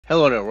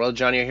Hello Internet World,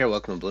 Johnny here,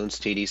 welcome to Bloon's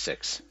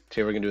BTD6.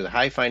 Today we're going to do the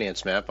high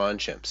finance map on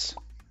CHIMPS.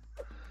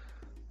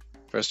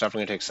 First off, we're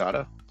going to take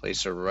Sauda,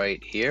 place her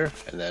right here,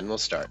 and then we'll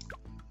start.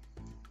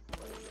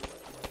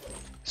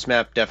 This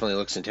map definitely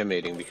looks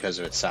intimidating because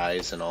of its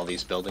size and all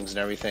these buildings and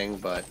everything,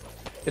 but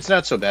it's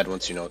not so bad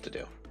once you know what to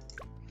do.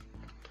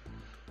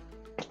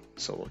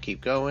 So we'll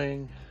keep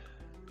going.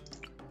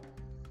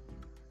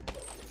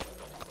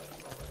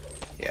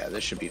 Yeah,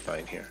 this should be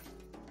fine here.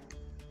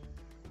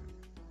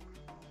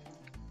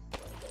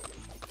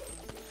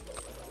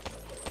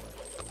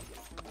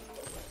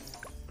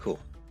 Cool.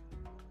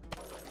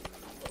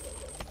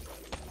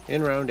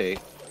 In round 8,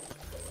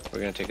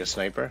 we're going to take a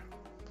sniper,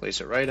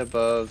 place it right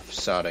above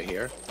Sauda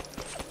here,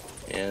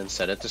 and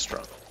set it to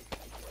strong.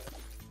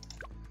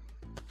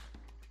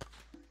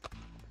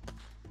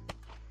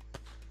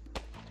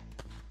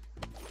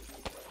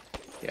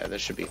 Yeah,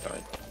 this should be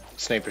fine.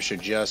 Sniper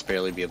should just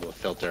barely be able to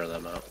filter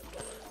them out.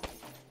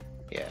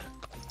 Yeah,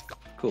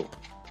 cool.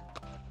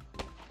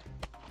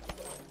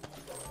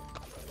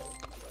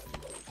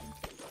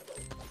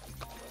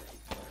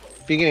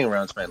 Beginning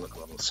rounds might look a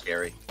little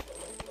scary.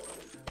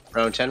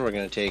 Round 10, we're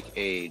going to take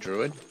a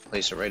Druid,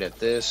 place it right at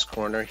this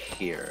corner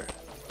here.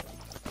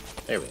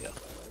 There we go.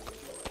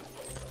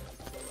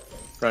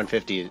 Round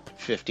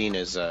 15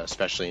 is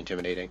especially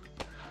intimidating.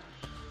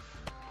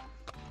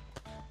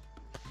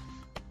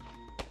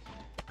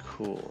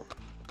 Cool.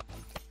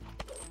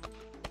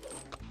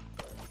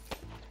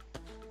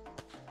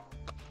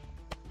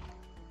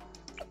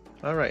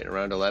 Alright,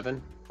 around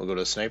 11, we'll go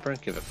to a sniper,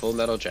 give it full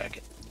metal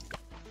jacket.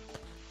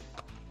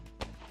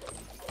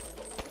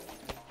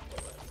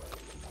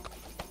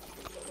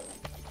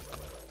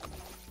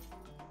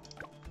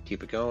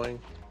 Keep it going.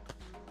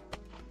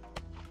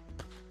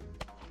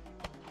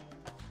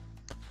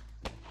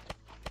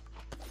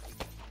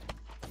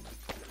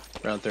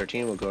 Round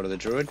 13, we'll go to the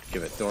Druid,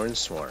 give it Thorn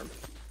Swarm.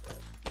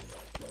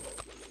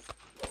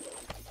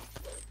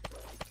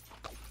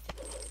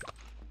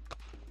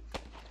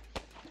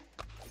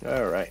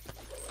 Alright.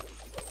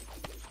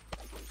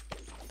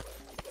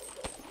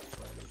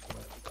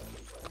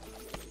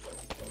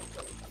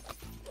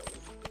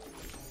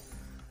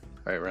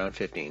 Alright, round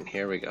 15,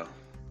 here we go.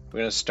 We're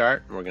going to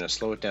start, and we're going to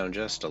slow it down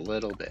just a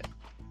little bit.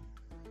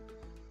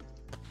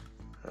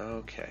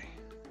 Okay.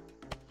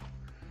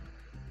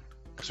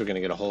 Because we're going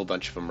to get a whole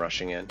bunch of them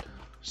rushing in.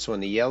 So when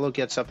the yellow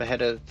gets up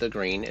ahead of the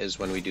green is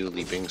when we do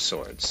leaping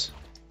swords.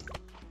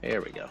 There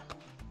we go.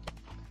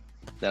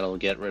 That'll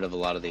get rid of a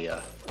lot of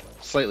the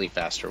slightly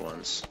faster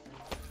ones.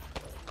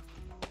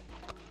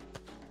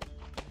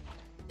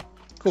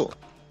 Cool.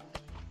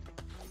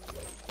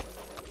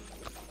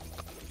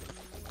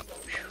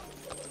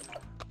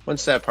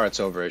 Once that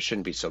part's over, it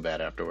shouldn't be so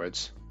bad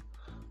afterwards.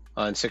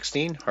 On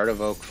 16, Heart of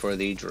Oak for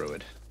the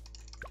Druid.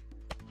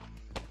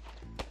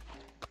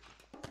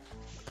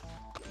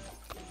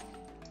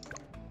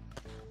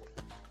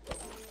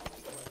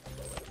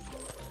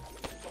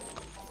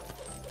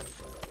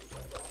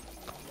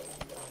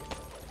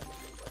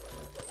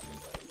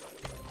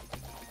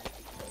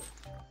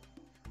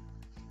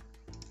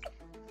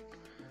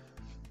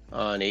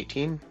 On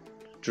 18,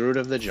 Druid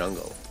of the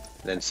Jungle,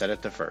 then set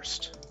it to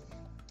first.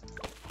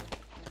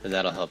 And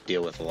that'll help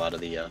deal with a lot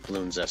of the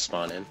balloons that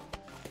spawn in,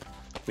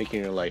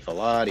 making your life a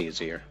lot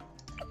easier.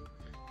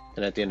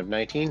 And at the end of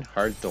 19,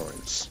 Hard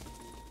Thorns.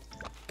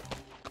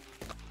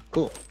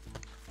 Cool.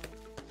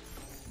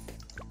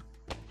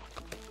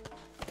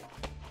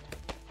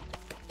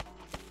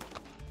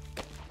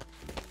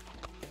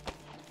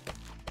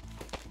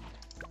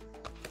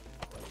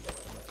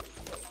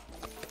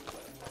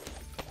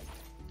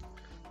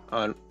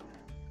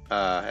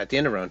 At the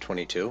end of round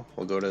 22,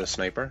 we'll go to the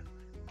sniper,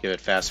 give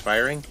it fast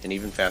firing and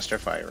even faster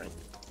firing.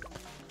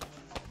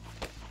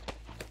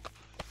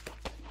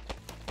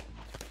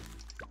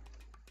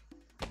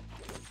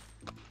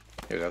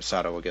 Here we go,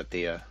 Sauda will get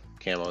the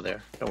camo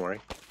there, don't worry.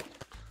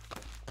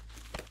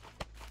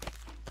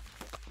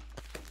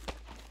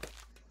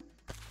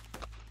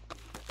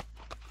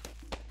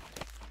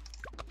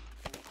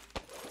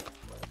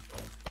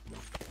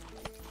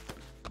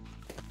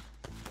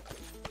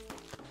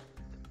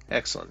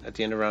 Excellent. At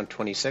the end of round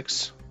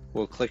 26,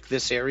 we'll click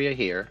this area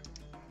here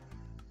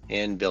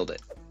and build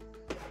it.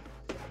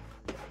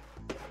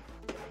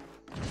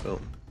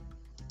 Boom.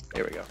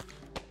 There we go.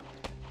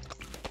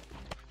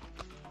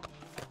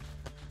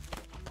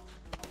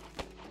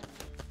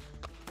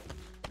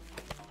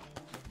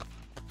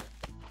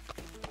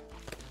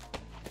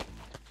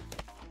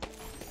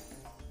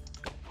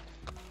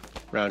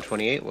 Round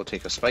 28, we'll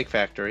take a spike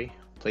factory,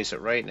 place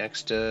it right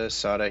next to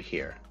Sauda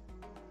here.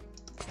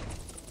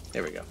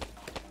 There we go.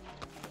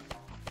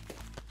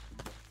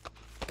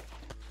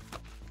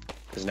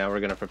 Because now we're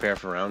going to prepare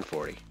for round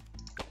 40.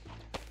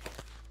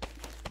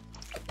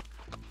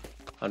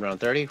 On round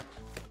 30,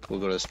 we'll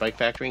go to the spike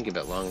factory and give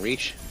it long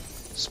reach,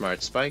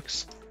 smart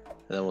spikes, and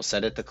then we'll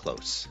set it to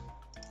close.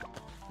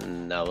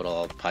 And now it'll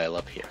all pile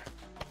up here.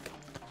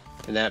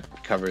 And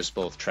that covers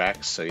both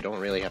tracks, so you don't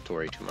really have to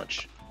worry too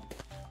much.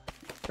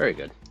 Very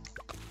good.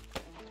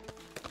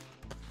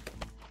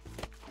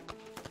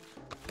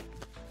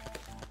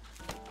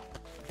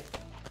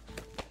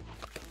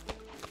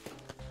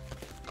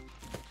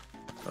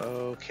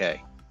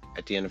 Okay.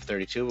 At the end of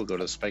 32, we'll go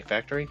to the spike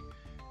factory.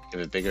 Give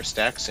it bigger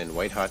stacks and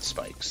white hot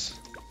spikes.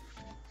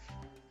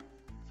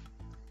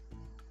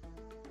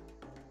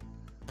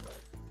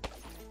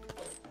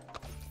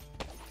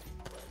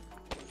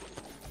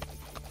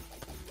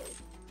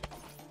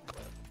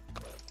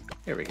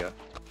 Here we go.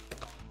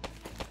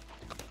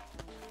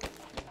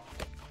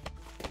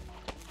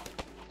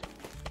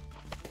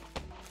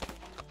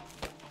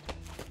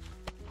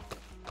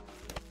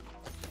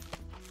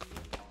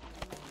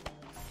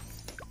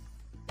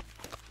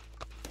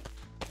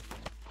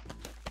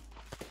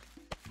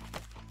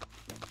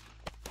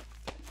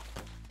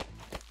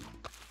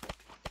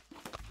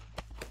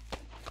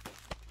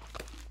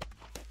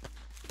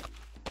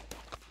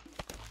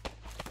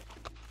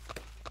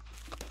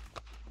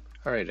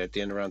 Alright, at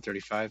the end of round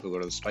 35, we'll go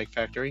to the spike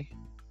factory.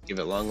 Give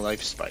it long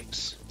life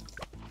spikes.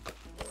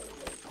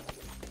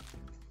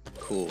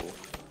 Cool.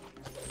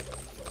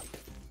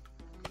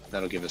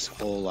 That'll give us a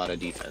whole lot of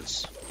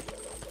defense.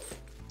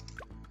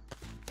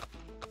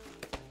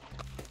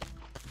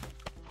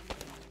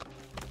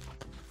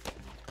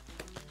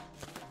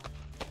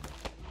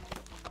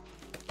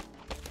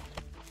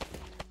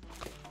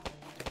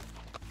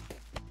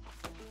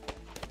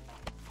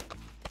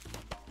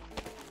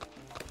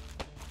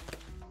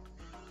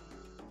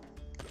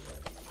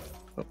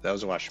 Oh, that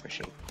was a washing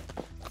machine.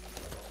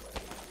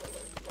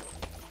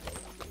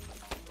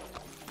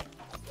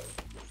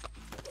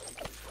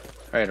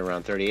 Alright,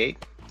 around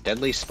 38.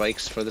 Deadly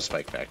spikes for the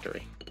spike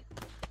factory.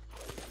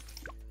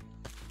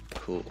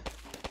 Cool.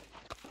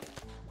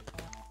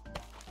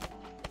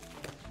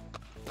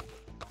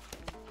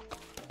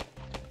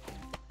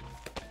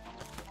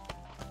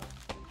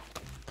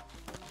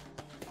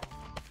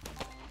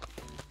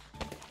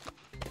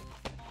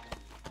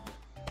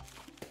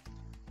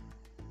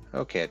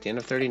 Okay, at the end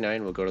of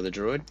 39, we'll go to the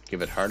Druid,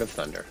 give it Heart of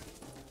Thunder.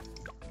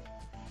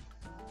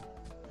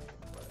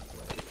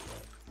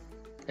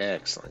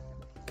 Excellent.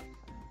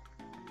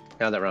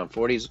 Now that round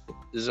 40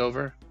 is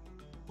over,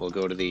 we'll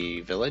go to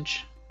the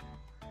village,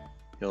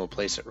 and we'll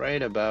place it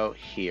right about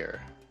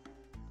here.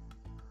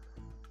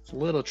 It's a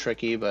little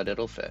tricky, but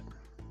it'll fit.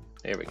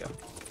 There we go.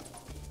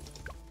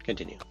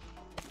 Continue.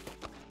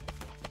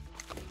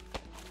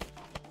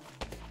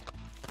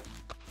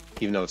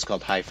 Even though it's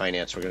called high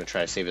finance, we're going to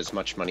try to save as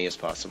much money as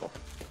possible.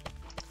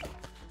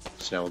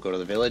 So now we'll go to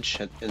the village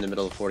in the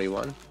middle of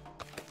 41.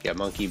 Get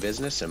monkey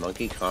business and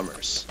monkey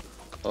commerce,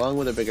 along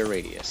with a bigger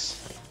radius.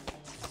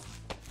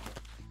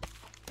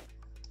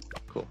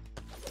 Cool.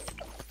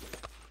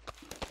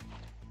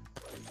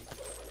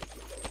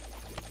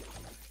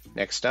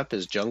 Next up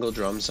is jungle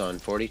drums on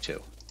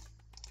 42.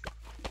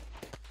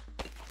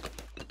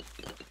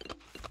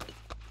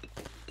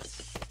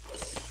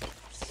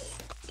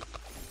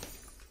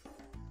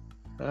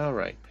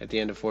 Alright, at the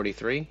end of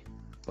 43,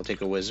 we'll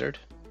take a wizard,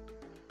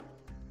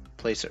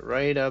 place it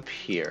right up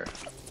here,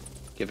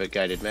 give it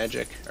guided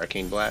magic,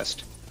 arcane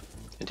blast,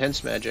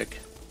 intense magic,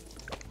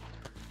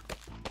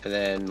 and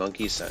then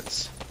monkey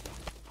sense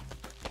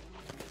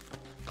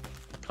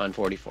on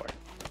 44.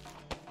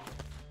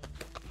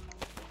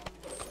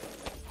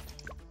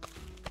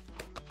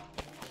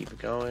 Keep it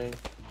going.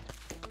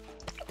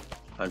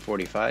 On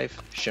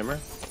 45, shimmer.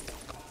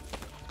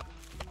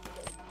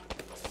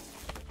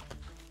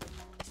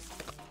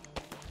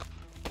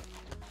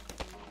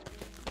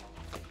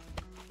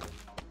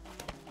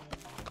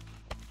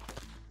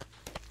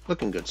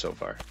 Looking good so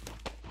far.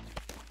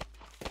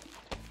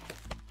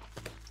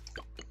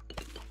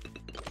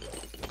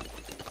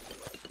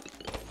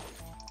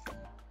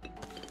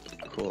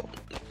 Cool.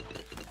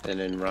 And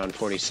in round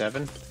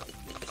 47,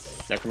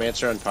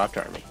 Necromancer on Popped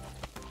Army.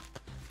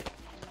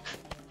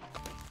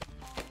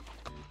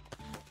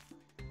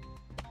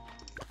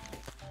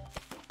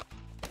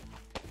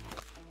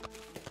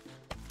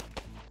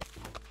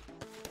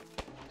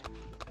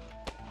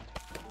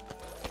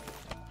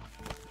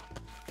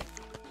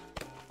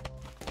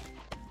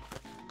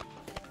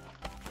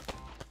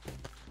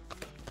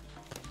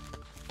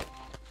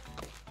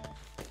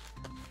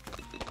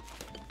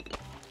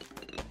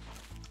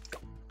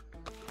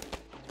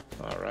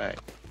 Alright,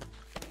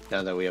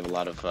 now that we have a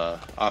lot of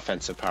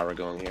offensive power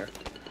going here.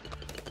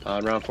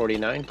 On round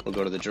 49, we'll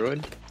go to the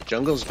Druid,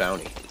 Jungle's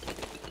Bounty.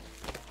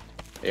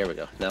 There we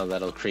go. Now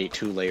that'll create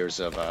 2 layers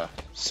of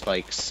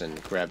spikes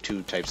and grab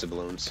 2 types of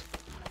balloons,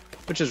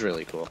 which is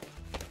really cool.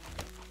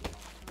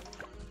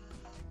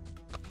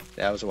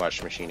 That was a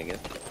washing machine again.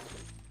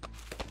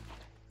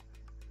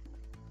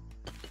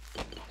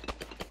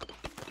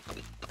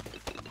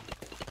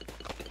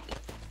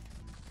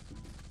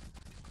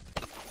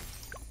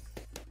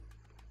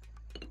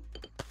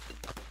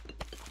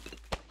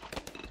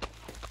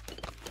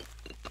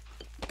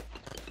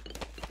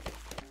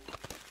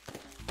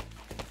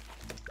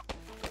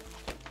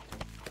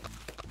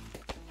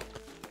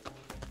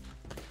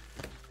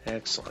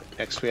 Excellent.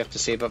 Next we have to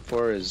save up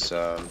for is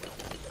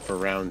for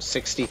round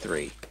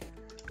 63.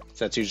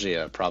 So that's usually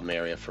a problem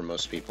area for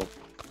most people.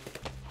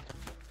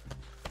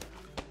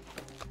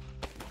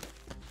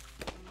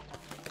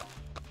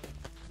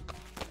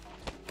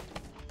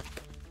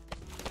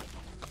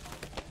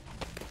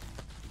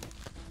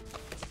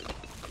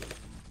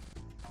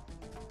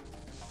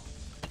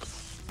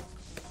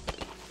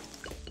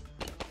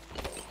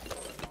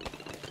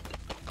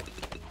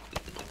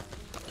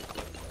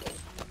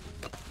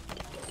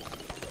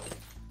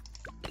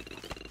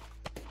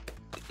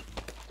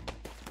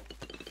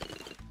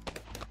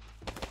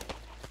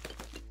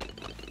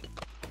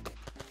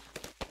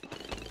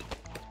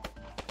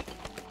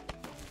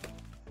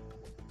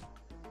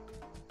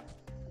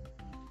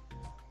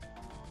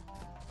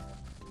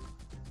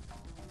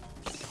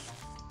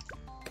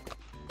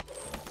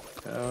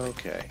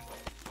 Okay.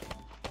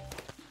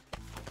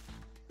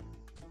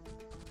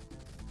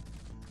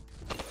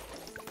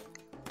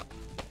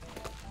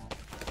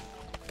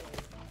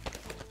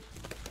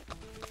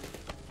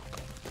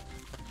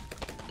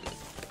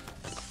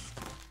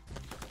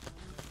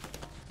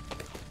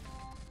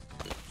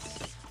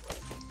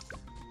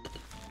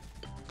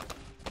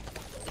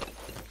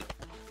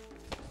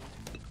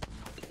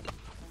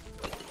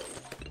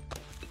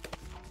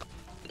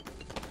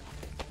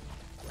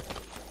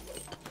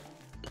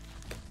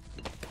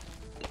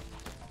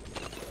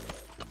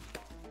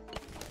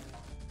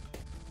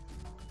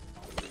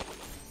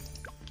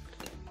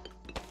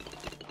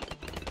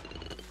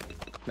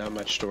 Not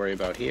much to worry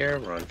about here.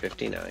 We're on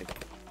 59.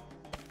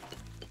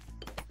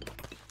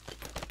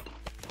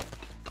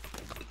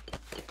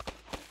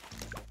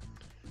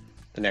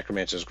 The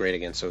Necromancer's great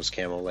against those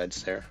camo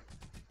leads there.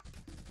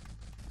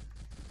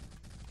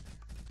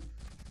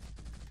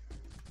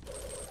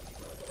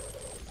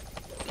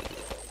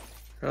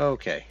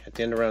 Okay, at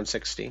the end of round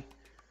 60,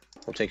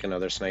 we'll take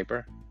another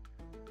sniper.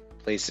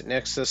 Place it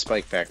next to the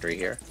spike factory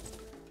here.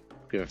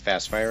 Give it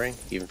fast firing,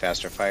 even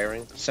faster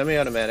firing,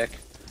 semi-automatic,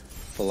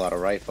 full auto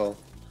rifle,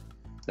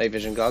 night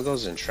vision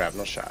goggles, and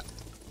shrapnel shot.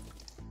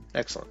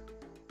 Excellent.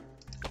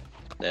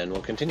 Then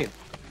we'll continue.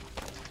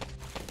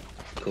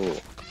 Cool.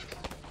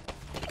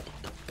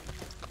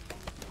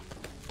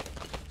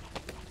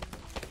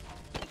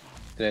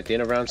 Then at the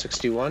end of round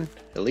 61,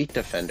 Elite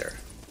Defender.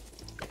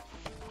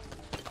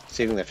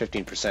 Saving the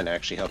 15%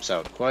 actually helps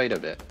out quite a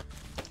bit.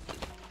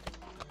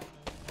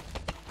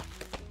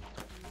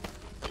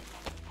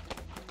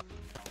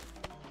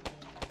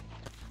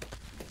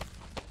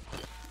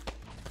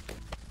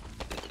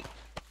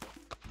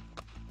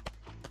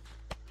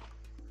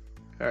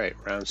 Alright,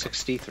 round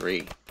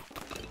 63.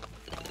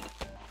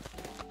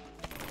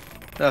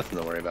 Nothing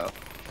to worry about.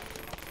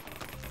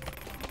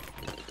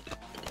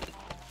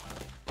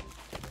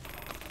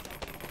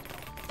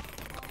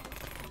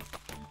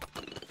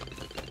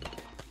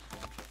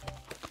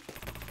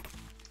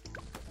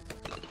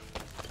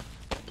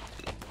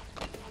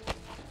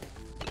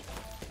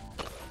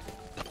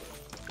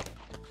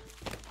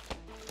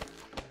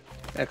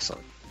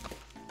 Excellent.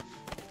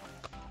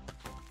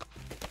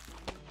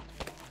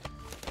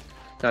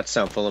 Not to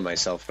sound full of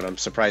myself, but I'm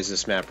surprised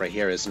this map right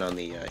here isn't on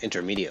the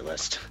intermediate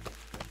list.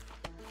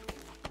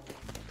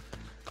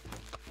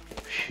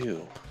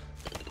 Phew.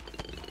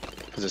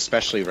 Because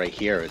especially right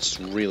here, it's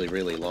really,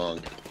 really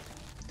long.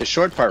 The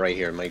short part right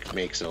here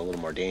makes it a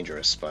little more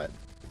dangerous, but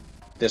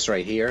this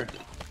right here,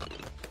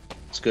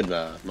 it's a good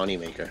money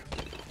maker.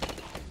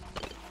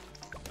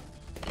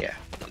 Yeah.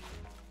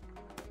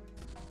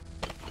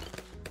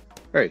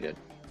 Very good.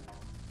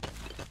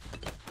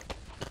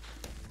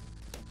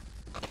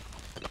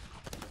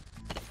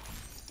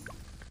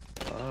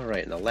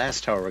 Alright, and the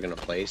last tower we're going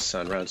to place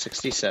on round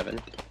 67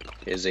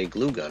 is a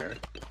glue gunner.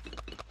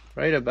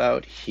 Right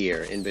about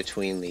here, in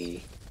between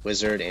the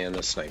wizard and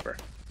the sniper.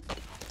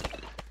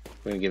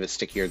 We're going to give it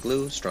stickier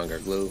glue, stronger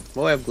glue,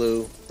 Moab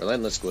glue,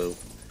 relentless glue,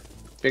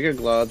 bigger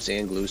globs,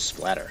 and glue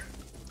splatter.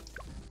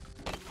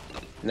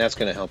 And that's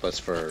going to help us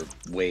for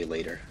way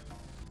later.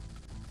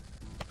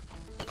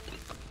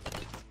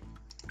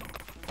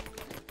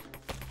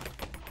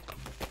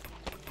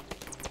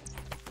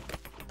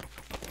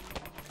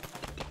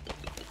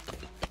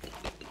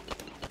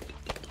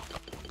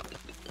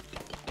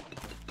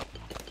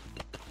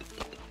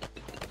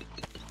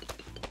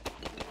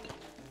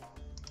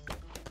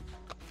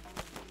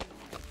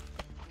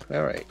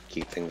 Alright,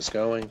 keep things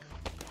going.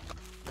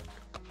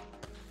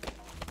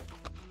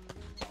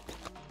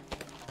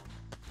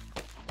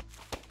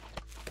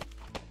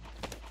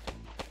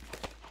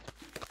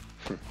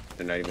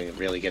 They're not even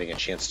really getting a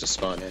chance to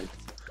spawn in.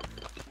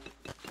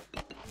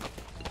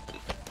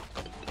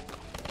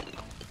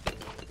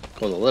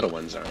 Well, the little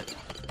ones aren't.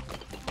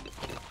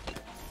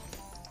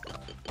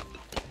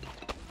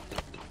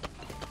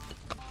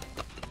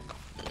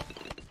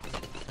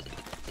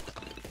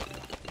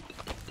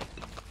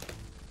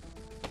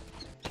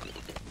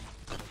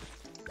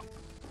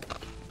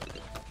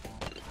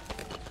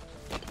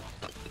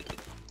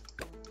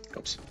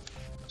 Oops.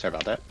 Sorry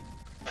about that.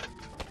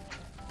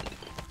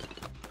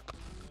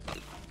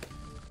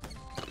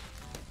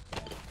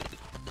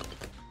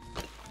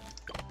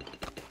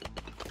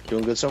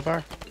 Doing good so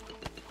far?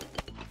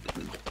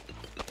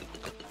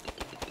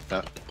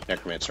 Oh,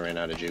 Necromancer ran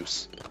out of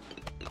juice.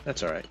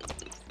 That's alright.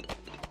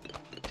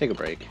 Take a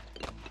break.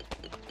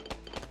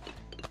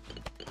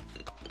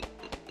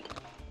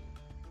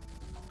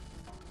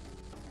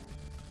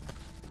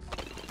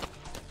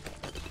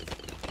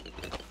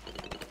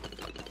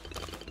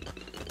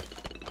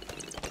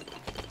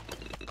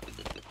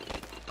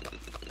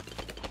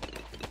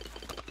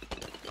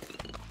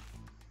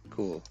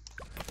 Cool.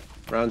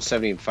 Round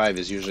 75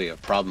 is usually a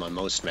problem on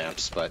most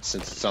maps, but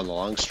since it's on the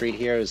long street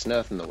here, there's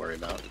nothing to worry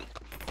about.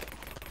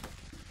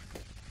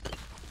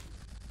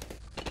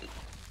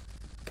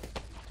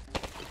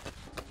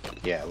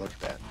 Yeah, look at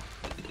that.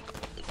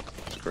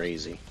 It's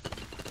crazy.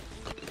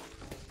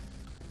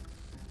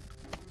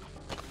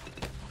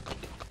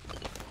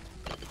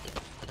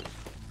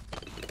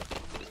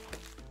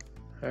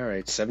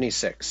 Alright,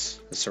 76.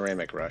 The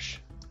ceramic rush.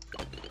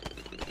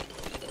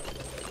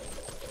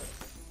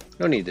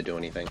 No need to do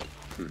anything.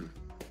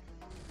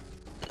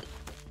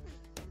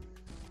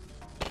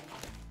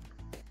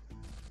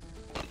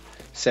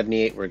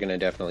 78, we're going to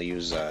definitely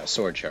use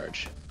sword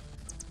charge.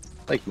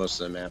 Like most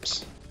of the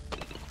maps.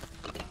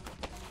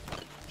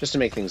 Just to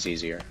make things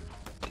easier.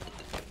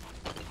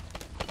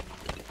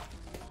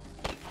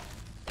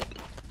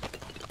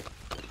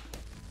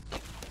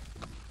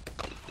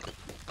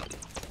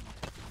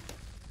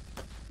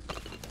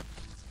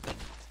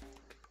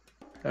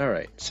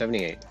 Alright,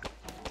 78.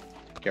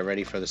 Get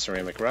ready for the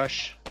ceramic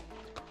rush.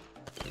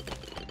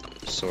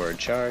 Sword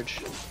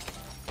charge.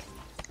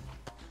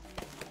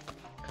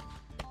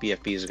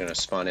 BFBs are going to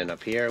spawn in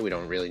up here. We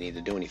don't really need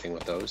to do anything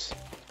with those.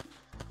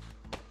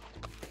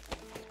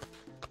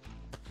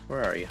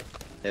 Where are you?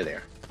 They're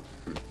there.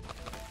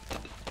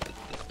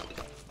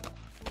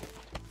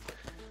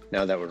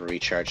 Now that we're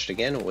recharged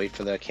again, we'll wait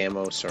for the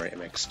camo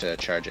ceramics to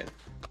charge in.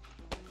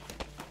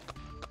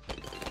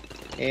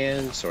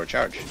 And sword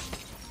charge.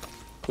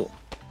 Cool.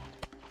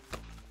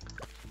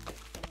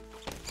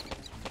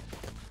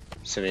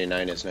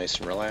 79 is nice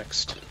and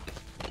relaxed.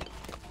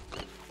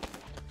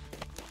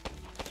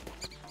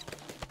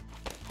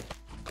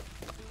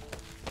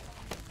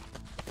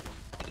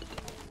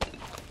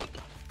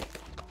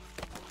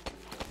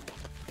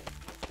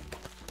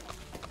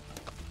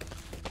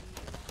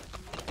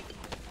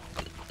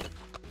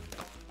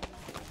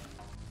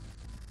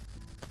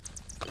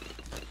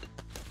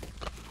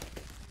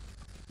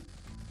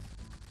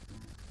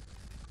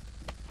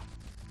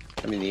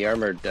 I mean, the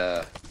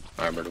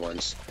armored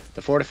ones,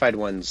 the fortified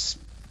ones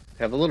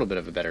have a little bit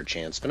of a better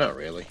chance, but not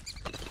really.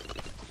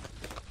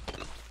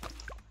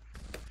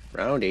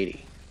 Round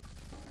 80.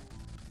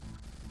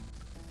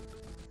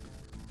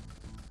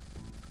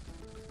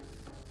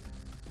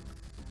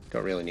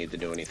 Don't really need to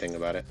do anything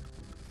about it.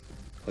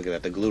 Look at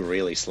that, the glue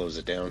really slows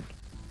it down.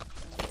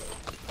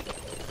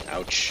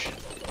 Ouch.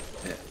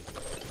 Yeah.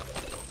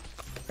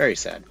 Very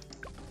sad.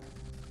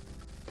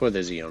 Poor the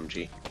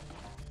ZOMG.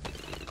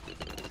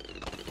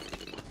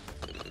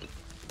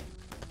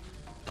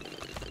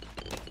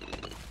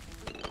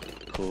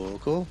 Cool,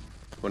 cool.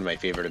 One of my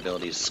favorite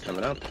abilities is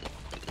coming up.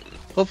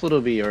 Hopefully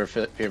it'll be your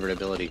favorite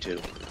ability too.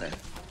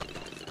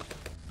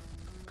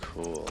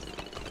 Cool.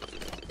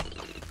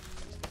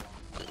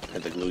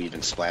 Had the glue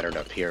even splattered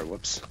up here,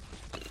 whoops.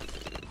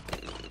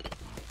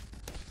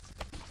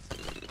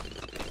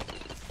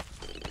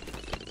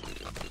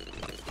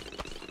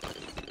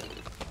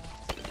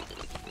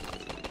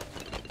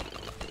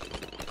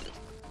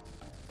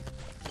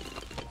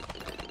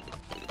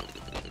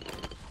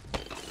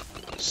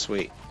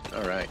 Sweet,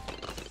 alright.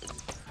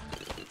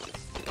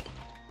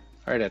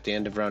 Alright, at the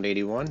end of round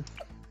 81,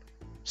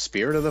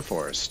 Spirit of the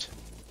Forest.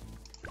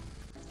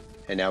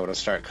 And now it'll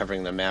start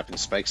covering the map in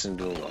spikes and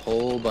doing a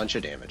whole bunch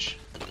of damage.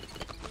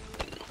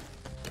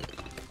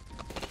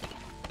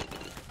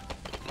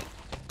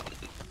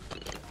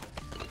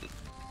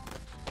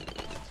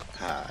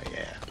 Ah,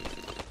 yeah.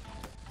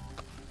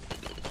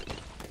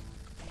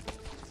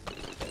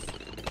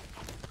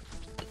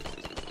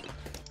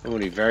 I'm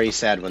going to be very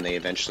sad when they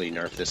eventually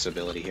nerf this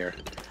ability here.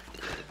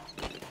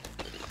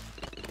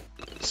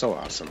 So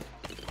awesome.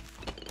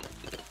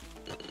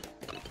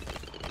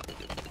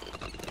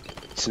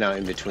 It's now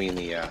in between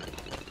the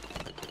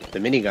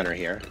minigunner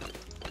here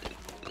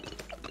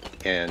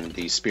and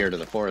the Spirit of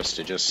the Forest.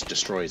 It just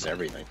destroys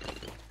everything.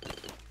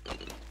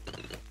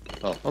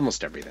 Well,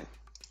 almost everything.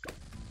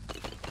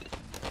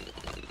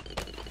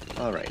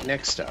 Alright,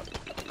 next up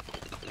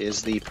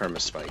is the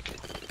Permaspike.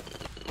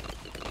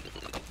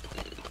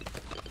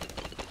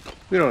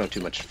 We don't have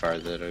too much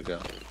farther to go.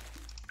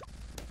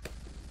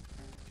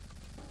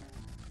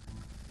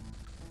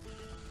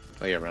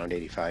 Oh yeah, round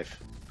 85.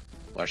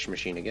 Washing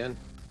machine again.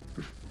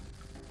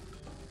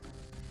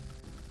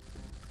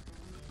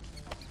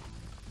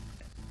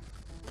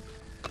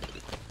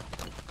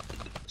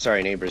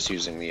 Sorry, neighbors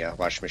using the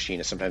washing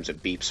machine. Sometimes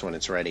it beeps when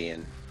it's ready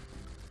and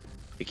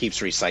it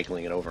keeps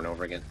recycling it over and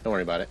over again. Don't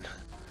worry about it.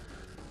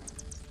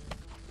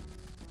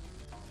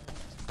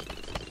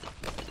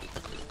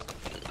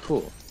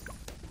 Cool.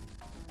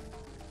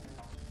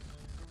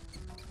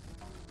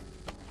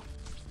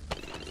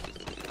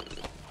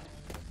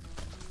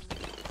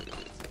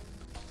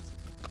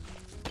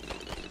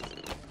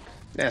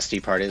 Nasty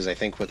part is, I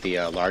think with the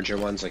larger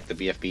ones, like the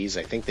BFBs,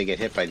 I think they get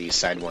hit by these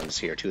side ones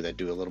here too that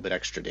do a little bit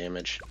extra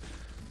damage.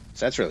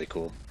 So that's really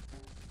cool.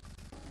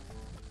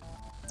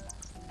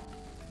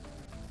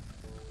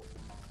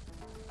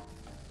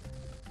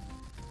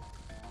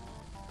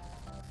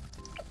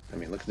 I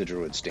mean, look at the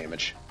Druid's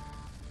damage.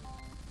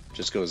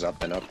 Just goes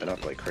up and up and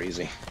up like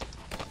crazy.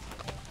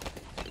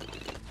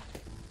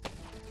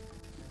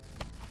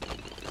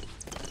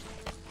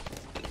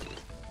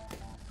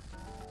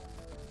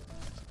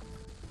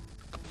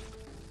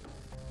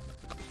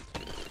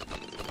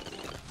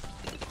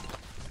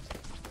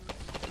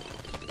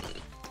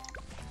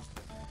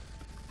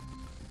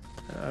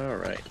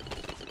 Alright.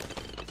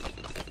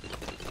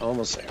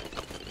 Almost there.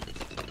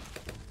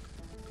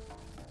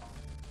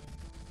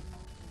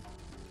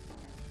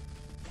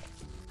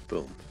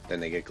 Boom. Then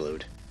they get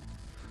glued.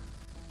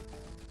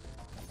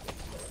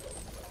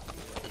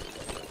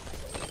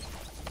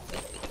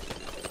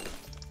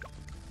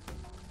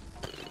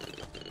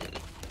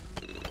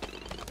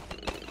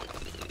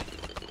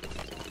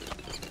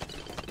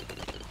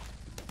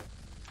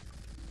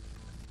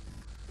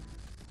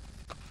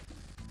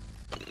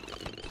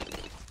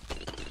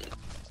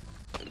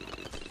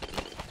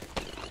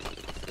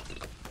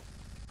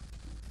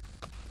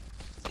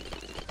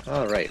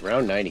 Alright,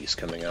 round 90 is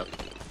coming up.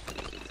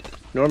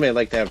 Normally I'd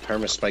like to have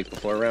perma spike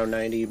before round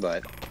 90,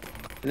 but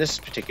in this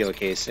particular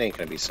case it ain't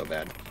gonna be so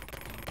bad.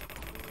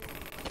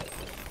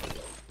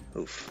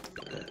 Oof.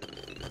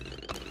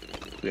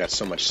 We got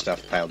so much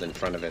stuff piled in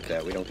front of it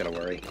that we don't gotta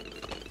worry.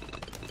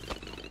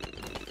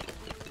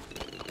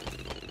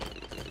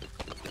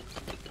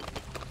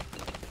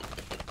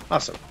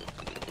 Awesome.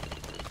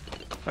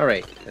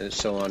 Alright, and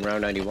so on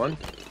round 91,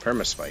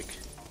 perma spike.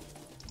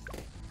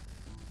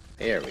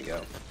 There we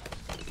go.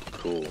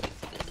 Cool.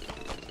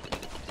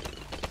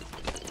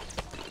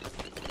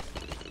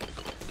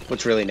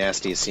 What's really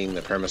nasty is seeing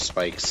the perma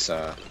spikes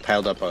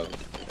piled up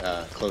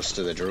close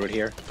to the druid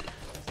here.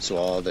 So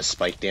all the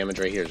spike damage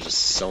right here is just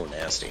so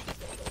nasty.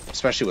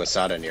 Especially with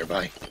Sauda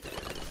nearby.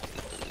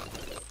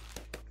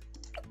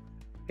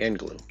 And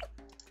glue.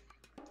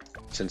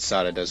 Since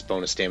Sauda does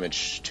bonus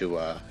damage to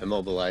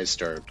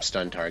immobilized or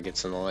stunned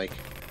targets and the like.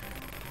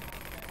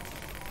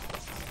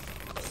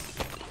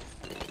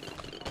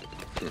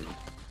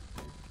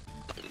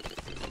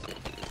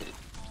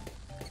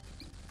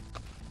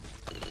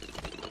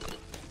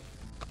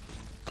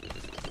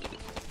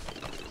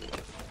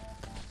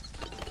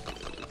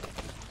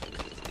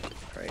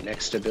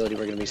 Next ability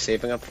we're going to be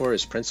saving up for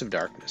is Prince of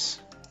Darkness.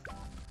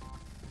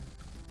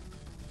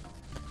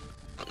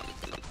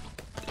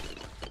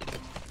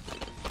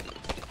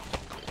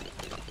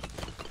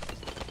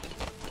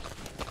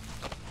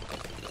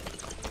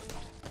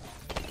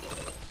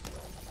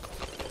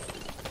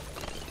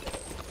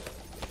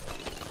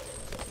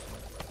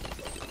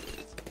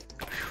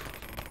 Whew.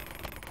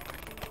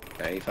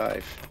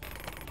 95.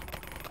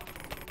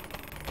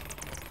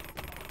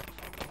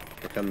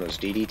 Here come those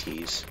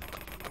DDTs.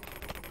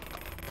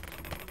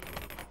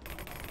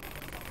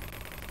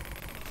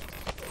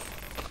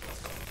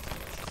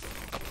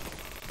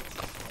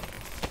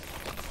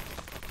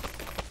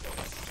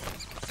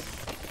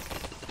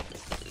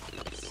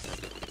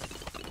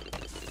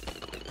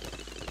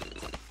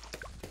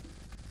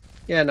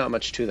 Yeah, not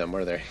much to them,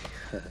 were there?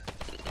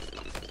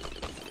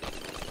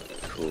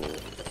 Cool.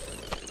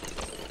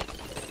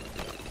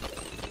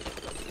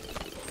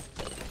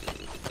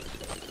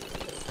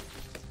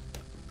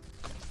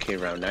 Okay,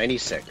 round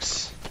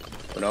 96.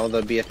 When all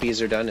the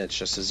BFBs are done, it's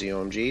just the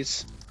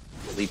ZOMGs,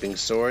 Leaping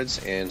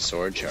Swords, and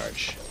Sword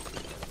Charge.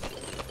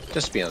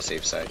 Just to be on the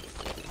safe side.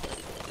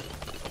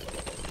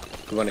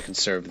 We want to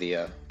conserve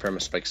the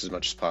perma spikes as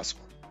much as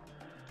possible.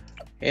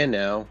 And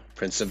now,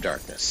 Prince of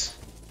Darkness.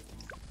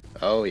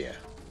 Oh yeah.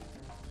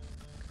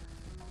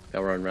 Now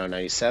we're on round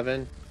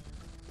 97.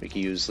 We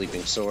can use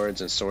Leaping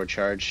Swords and Sword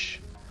Charge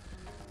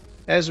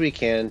as we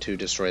can to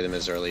destroy them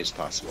as early as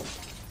possible.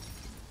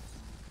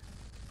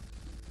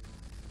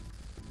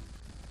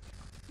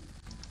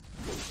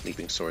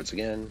 Leaping Swords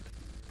again.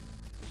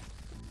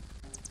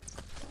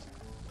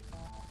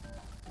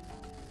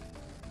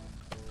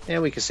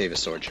 And we can save a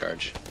Sword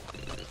Charge.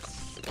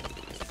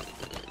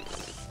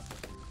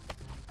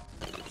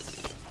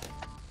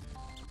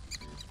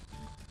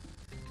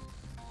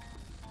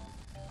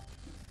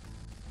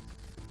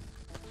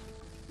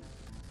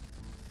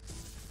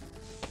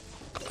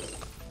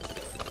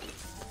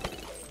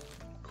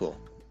 Cool.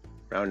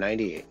 Round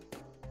 98.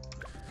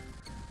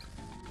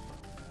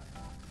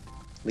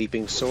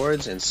 Leaping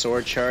Swords and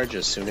Sword Charge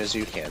as soon as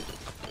you can.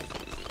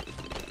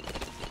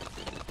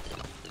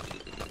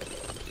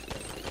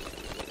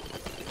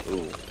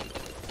 Ooh.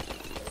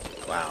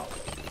 Wow.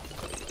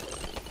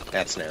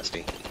 That's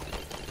nasty.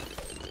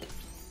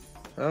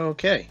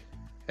 Okay.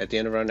 At the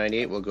end of round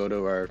 98, we'll go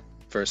to our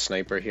first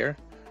sniper here.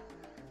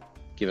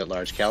 Give it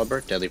large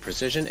caliber, deadly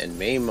precision, and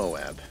maim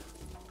Moab.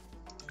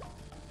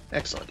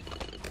 Excellent.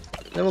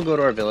 Then we'll go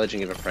to our village and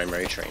give it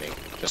primary training,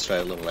 just for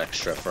a little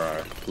extra for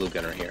our glue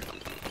gunner here.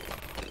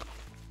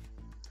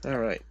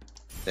 Alright,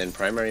 then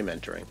primary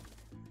mentoring.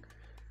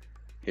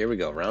 Here we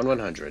go, round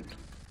 100.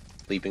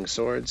 Leaping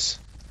Swords,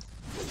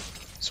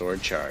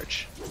 Sword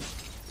Charge.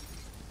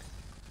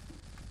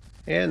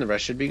 And the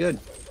rest should be good.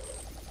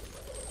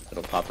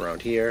 It'll pop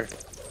around here.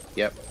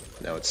 Yep,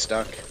 now it's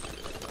stuck.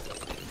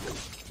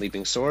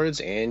 Leaping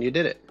Swords, and you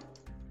did it.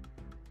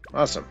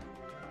 Awesome.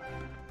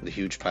 With a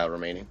huge pile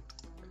remaining.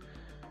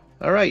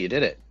 Alright, you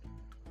did it.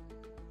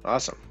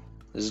 Awesome.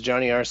 This is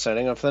Johnny R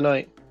signing off for the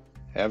night.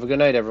 Have a good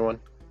night, everyone.